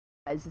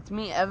Guys, it's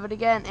me, Evan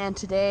again, and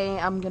today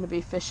I'm gonna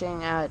be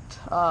fishing at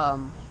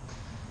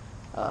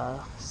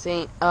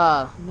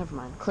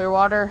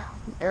Clearwater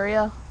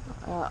area,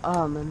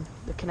 in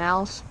the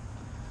canals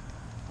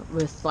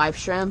with live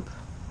shrimp.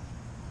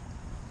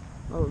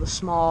 Oh, the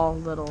small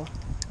little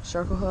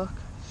circle hook.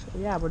 So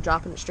yeah, we're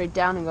dropping it straight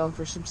down and going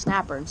for some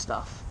snapper and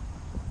stuff.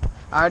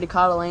 I already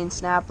caught a lane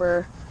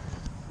snapper,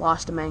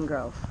 lost a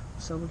mangrove.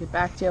 So we'll get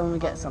back to you when we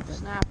get something.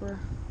 Snapper.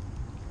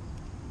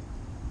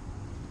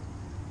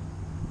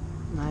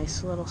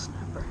 Nice little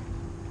snapper.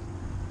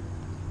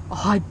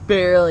 Oh, I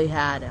barely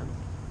had him.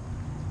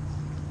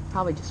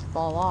 Probably just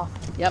fall off.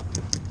 Yep.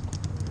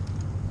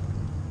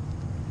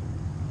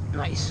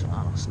 Nice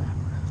little snapper.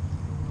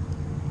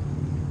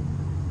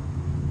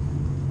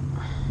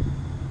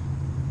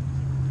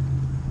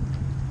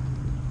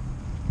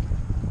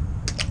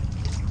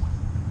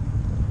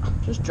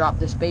 Just drop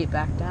this bait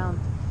back down.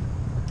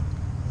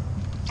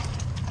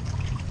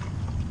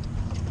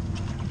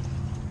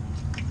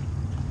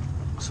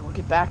 So we'll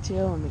get back to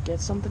you when we get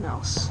something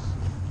else.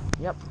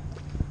 Yep.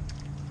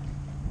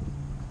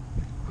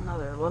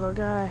 Another little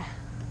guy.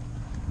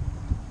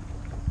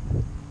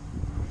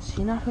 Is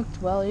he not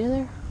hooked well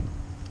either?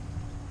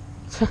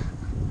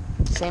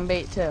 Same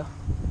bait too.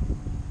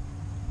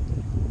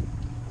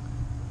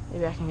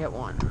 Maybe I can get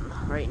one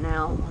right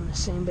now on the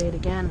same bait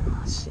again.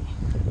 Let's see.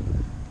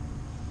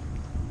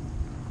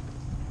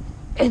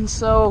 And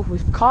so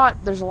we've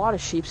caught, there's a lot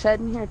of sheep's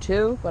head in here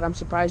too, but I'm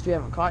surprised we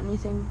haven't caught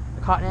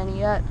any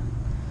yet.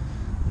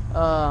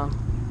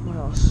 What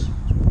else?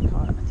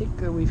 I think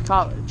we've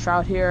caught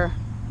trout here.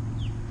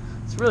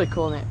 It's really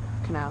cool in the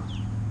canal.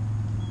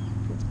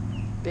 It's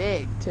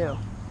big too.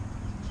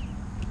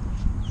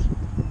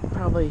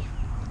 Probably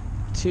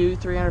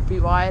 200-300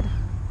 feet wide.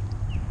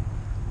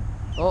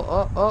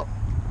 Oh.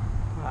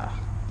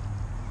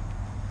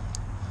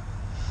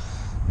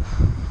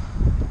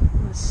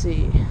 Let's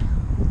see.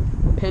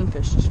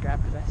 Pinfish just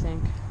grabbed it, I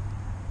think.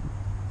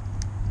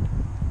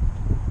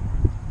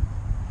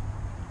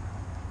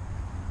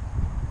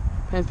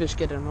 Pinfish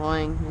get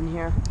annoying in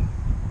here.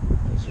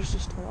 There's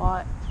just a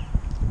lot.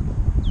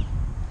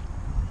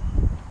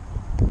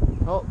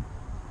 Oh,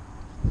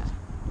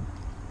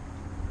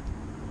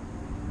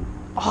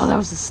 that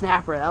was a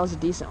snapper. That was a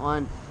decent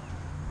one.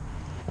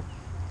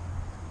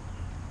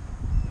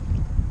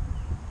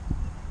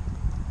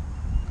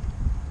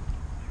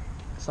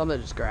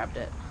 Something just grabbed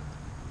it.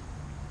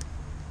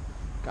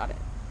 Got it.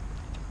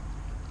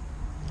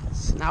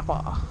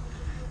 Snapper.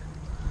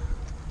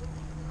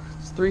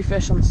 It's 3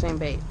 fish on the same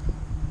bait.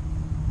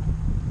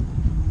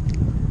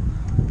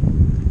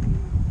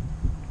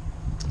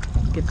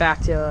 Get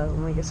back to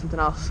when we get something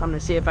else. I'm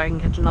gonna see if I can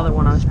catch another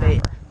one on this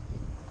bait.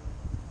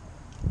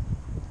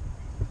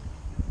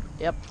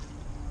 Yep.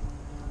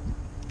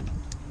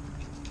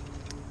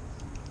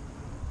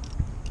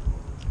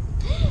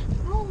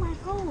 Oh, my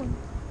phone.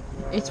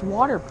 It's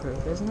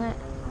waterproof, isn't it?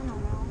 I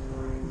don't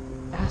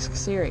know. Ask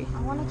Siri.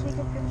 I want to take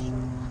a picture.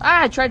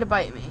 Ah, it tried to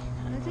bite me.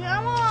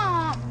 Come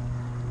on.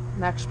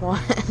 Next one.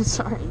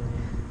 Sorry.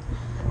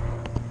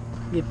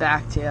 Get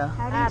back to you.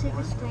 How do you take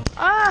a screen?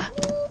 Ah!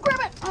 Ooh, grab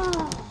it.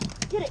 Oh,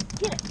 get it.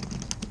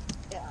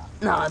 Yeah.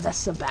 No,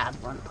 that's a bad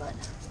one, but.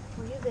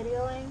 Were you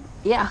videoing?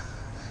 Yeah.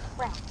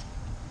 Crap.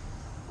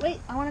 Wait,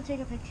 I want to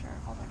take a picture.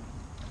 Hold on.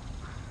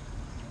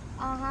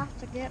 I'll have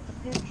to get the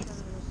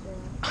pictures.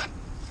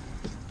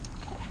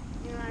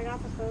 You know, I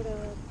got the photo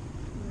of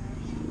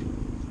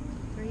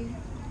for you.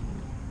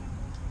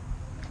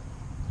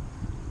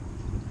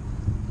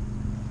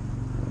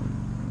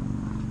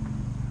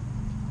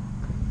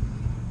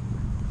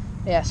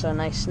 Yeah, so a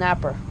nice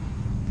snapper.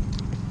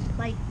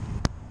 Like,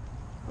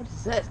 What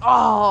is this?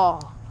 Oh!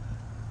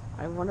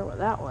 I wonder what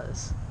that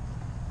was.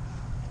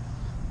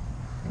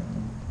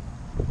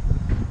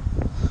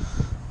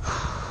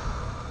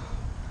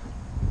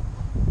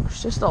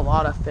 There's just a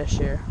lot of fish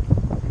here.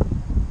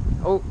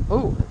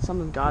 Oh,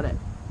 something got it.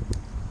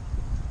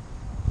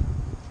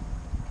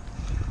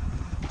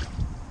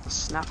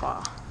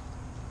 Snapper.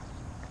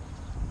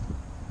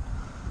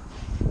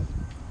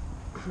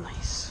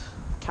 Nice.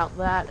 Count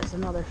that as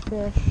another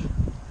fish.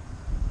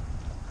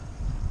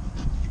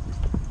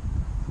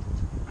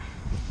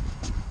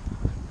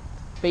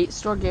 Bait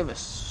store gave us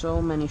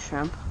so many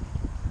shrimp.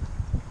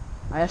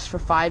 I asked for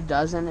 5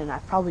 dozen and I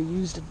probably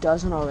used a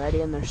dozen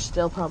already, and there's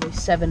still probably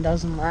 7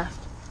 dozen left.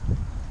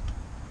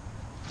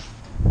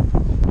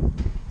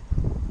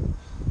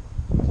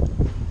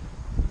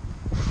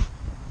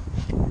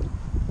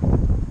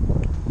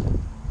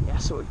 Yeah,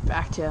 so we'll get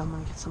back to you. I'm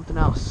gonna get something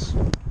else.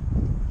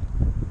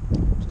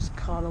 Just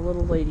caught a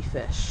little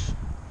ladyfish.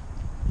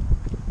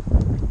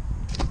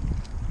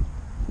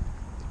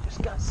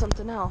 Just got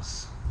something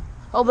else.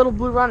 Oh, little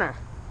blue runner.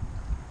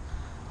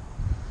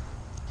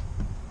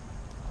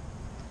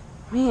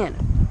 Man,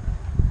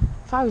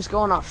 if I was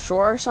going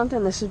offshore or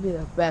something, this would be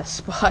the best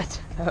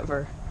spot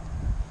ever.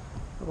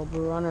 Little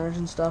blue runners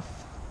and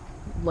stuff.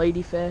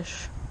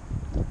 Ladyfish.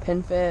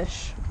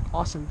 Pinfish.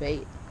 Awesome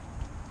bait.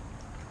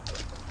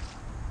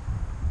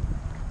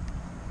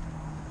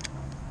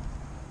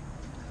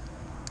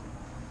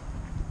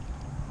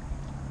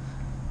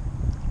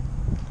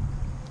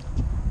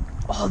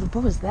 Oh,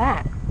 what was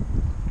that?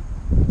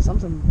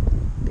 Something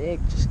big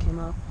just came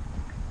up.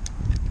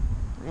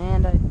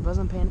 And I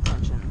wasn't paying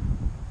attention.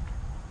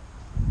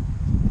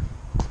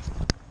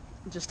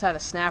 Just had a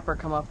snapper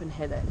come up and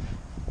hit it.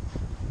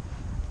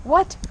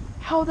 What?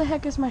 How the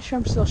heck is my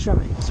shrimp still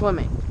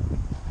swimming?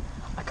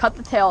 I cut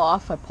the tail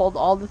off. I pulled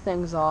all the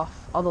things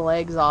off, all the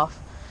legs off.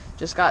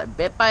 Just got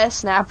bit by a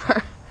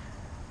snapper.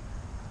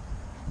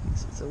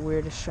 This is the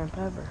weirdest shrimp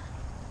ever.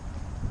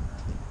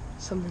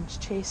 Someone's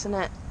chasing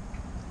it.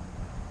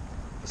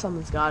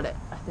 Someone's got it,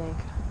 I think.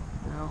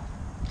 No.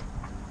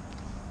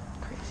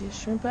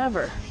 Craziest shrimp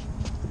ever.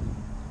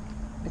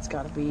 It's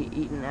gotta be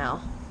eaten now.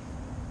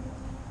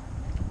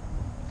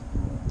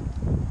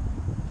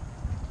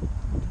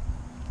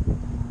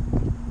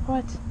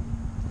 What?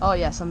 Oh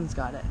yeah, someone's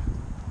got it.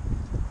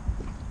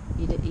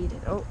 Eat it, eat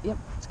it. Oh, yep,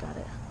 it's got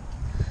it.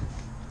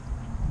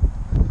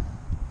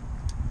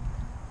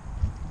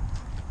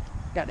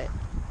 Got it.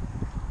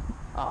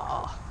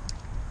 Aw.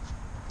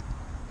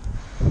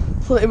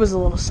 It was a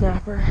little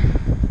snapper.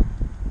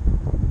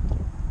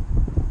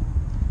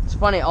 It's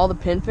funny, all the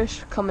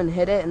pinfish come and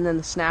hit it, and then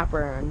the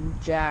snapper and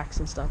jacks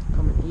and stuff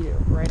come and eat it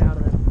right out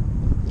of it.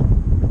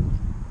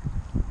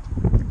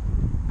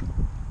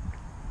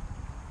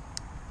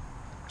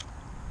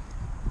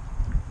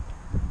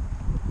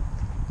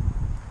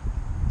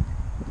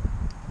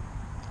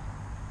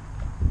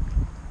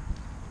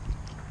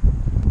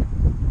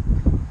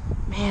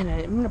 Man,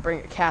 I'm gonna bring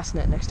a cast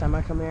net next time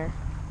I come here.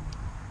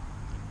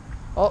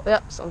 Oh,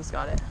 yep, someone's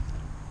got it.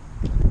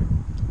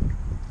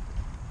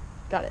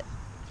 Got it.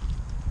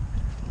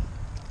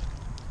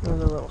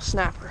 Another little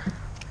snapper.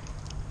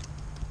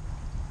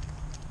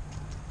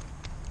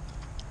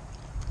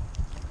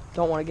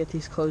 Don't want to get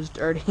these clothes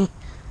dirty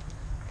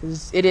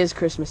because it is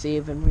Christmas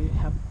Eve and we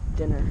have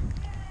dinner.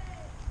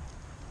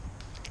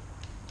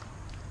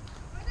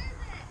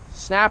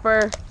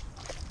 Snapper.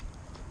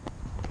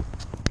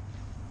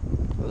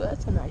 Oh,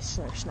 that's a nice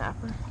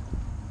snapper.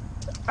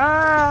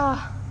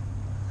 Ah!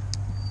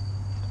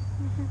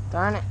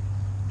 Darn it.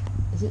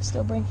 Is it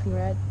still blinking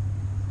red?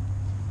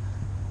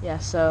 Yeah,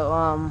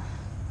 so,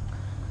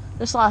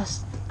 this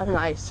last a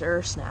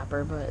nicer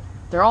snapper, but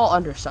they're all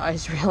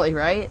undersized, really,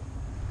 right?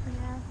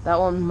 Yeah. That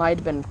one might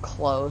have been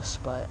close,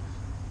 but...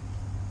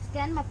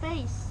 Scan my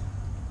face.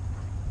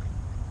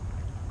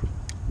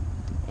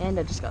 And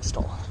I just got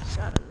stolen.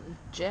 Got a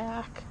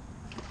jack.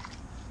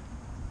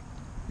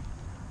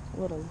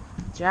 Little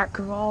jack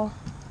crevalle.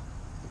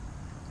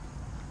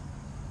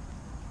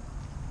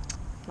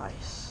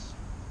 Nice.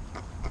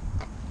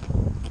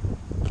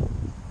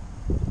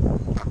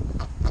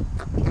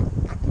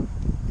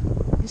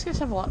 These guys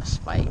have a lot of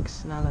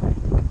spikes, now that I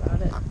think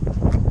about it.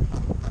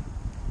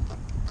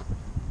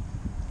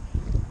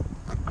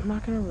 I'm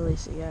not going to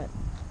release it yet.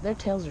 Their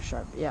tails are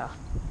sharp, yeah.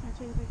 Can I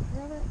take a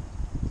picture of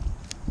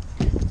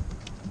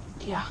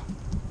it? Yeah.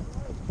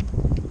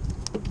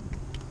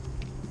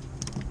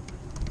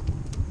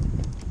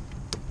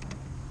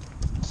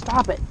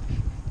 Stop it.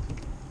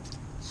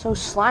 So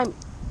slimy.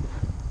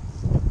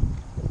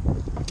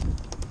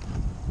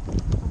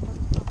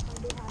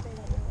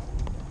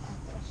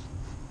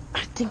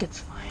 I think it's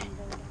fine.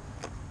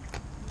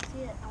 See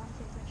it? I want to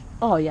take a picture.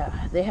 Oh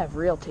yeah, they have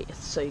real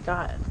teeth, so you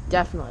gotta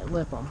definitely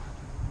lip them.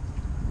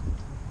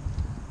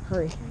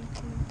 Hurry.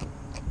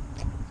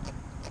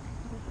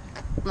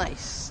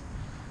 Nice.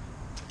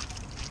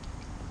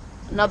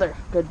 Another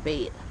good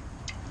bait.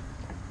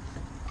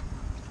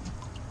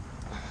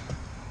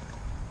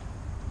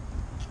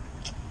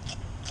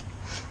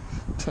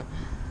 Am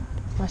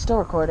I still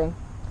recording?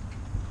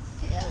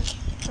 Yeah.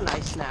 It's a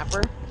nice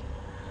snapper.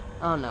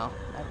 Oh no,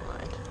 never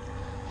mind.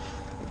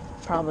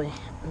 Probably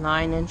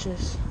 9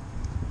 inches.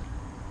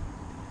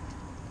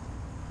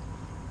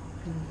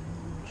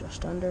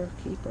 Just under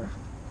keeper.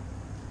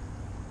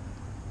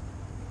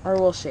 Or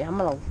we'll see. I'm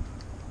gonna...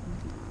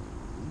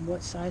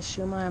 What size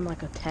shoe am I? I'm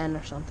like a 10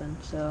 or something,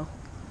 so...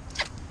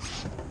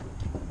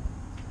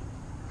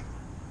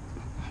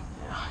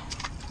 Yeah.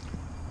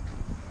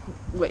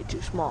 Way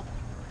too small.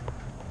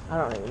 I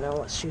don't even know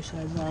what shoe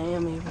size I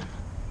am even.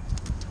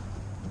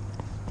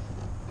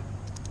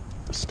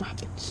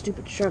 Stop it,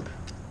 stupid shrimp.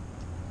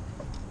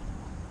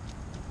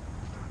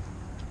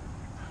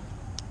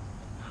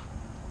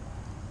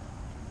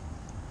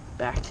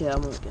 Back to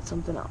I'm gonna get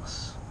something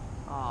else.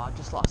 Oh, I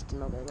just lost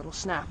another little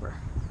snapper.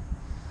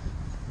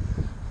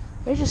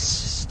 There's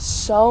just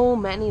so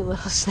many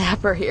little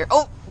snapper here.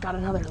 Oh, got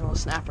another little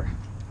snapper.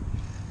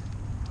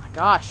 Oh my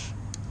gosh.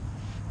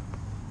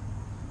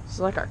 This is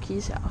like our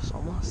Keys house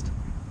almost.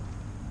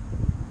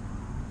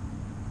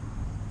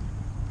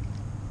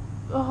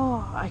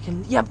 Oh, I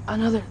can, yep,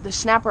 another, the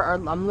snapper,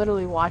 I'm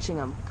literally watching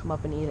him come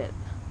up and eat it.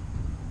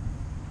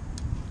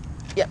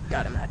 Yep,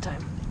 got him that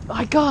time. Oh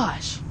my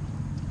gosh.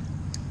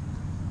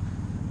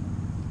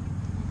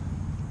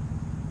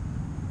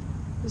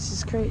 This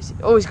is crazy.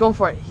 Oh, he's going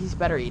for it. He's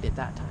better eat it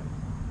that time.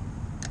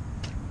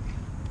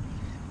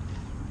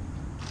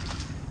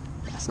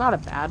 That's not a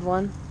bad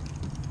one.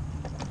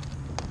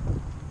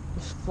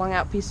 Just flung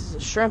out pieces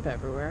of shrimp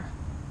everywhere.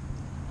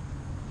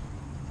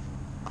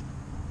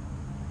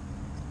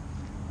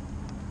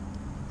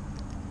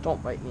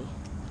 Don't bite me.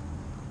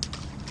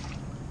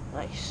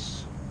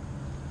 Nice.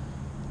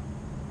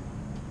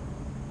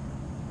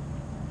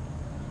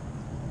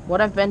 What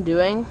I've been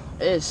doing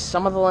is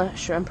some of the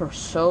shrimp are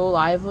so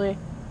lively,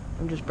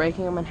 I'm just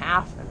breaking them in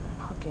half and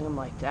hooking them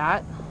like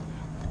that.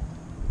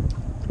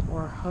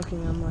 Or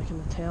hooking them like in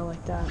the tail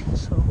like that.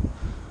 So,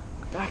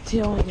 back to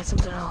you when I get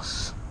something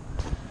else,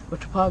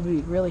 which will probably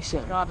be really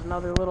soon. Got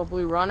another little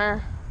blue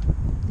runner.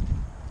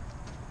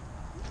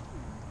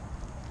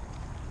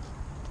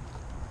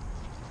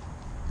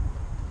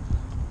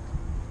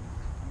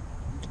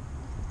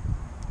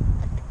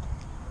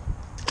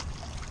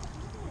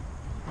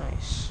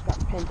 Nice. Got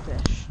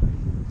pinfish.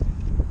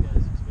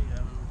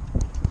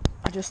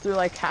 I just threw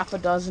like half a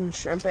dozen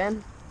shrimp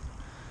in,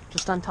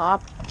 just on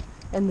top,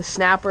 and the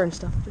snapper and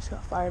stuff just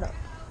got fired up.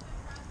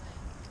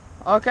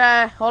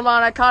 Okay, hold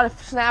on, I caught a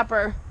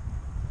snapper.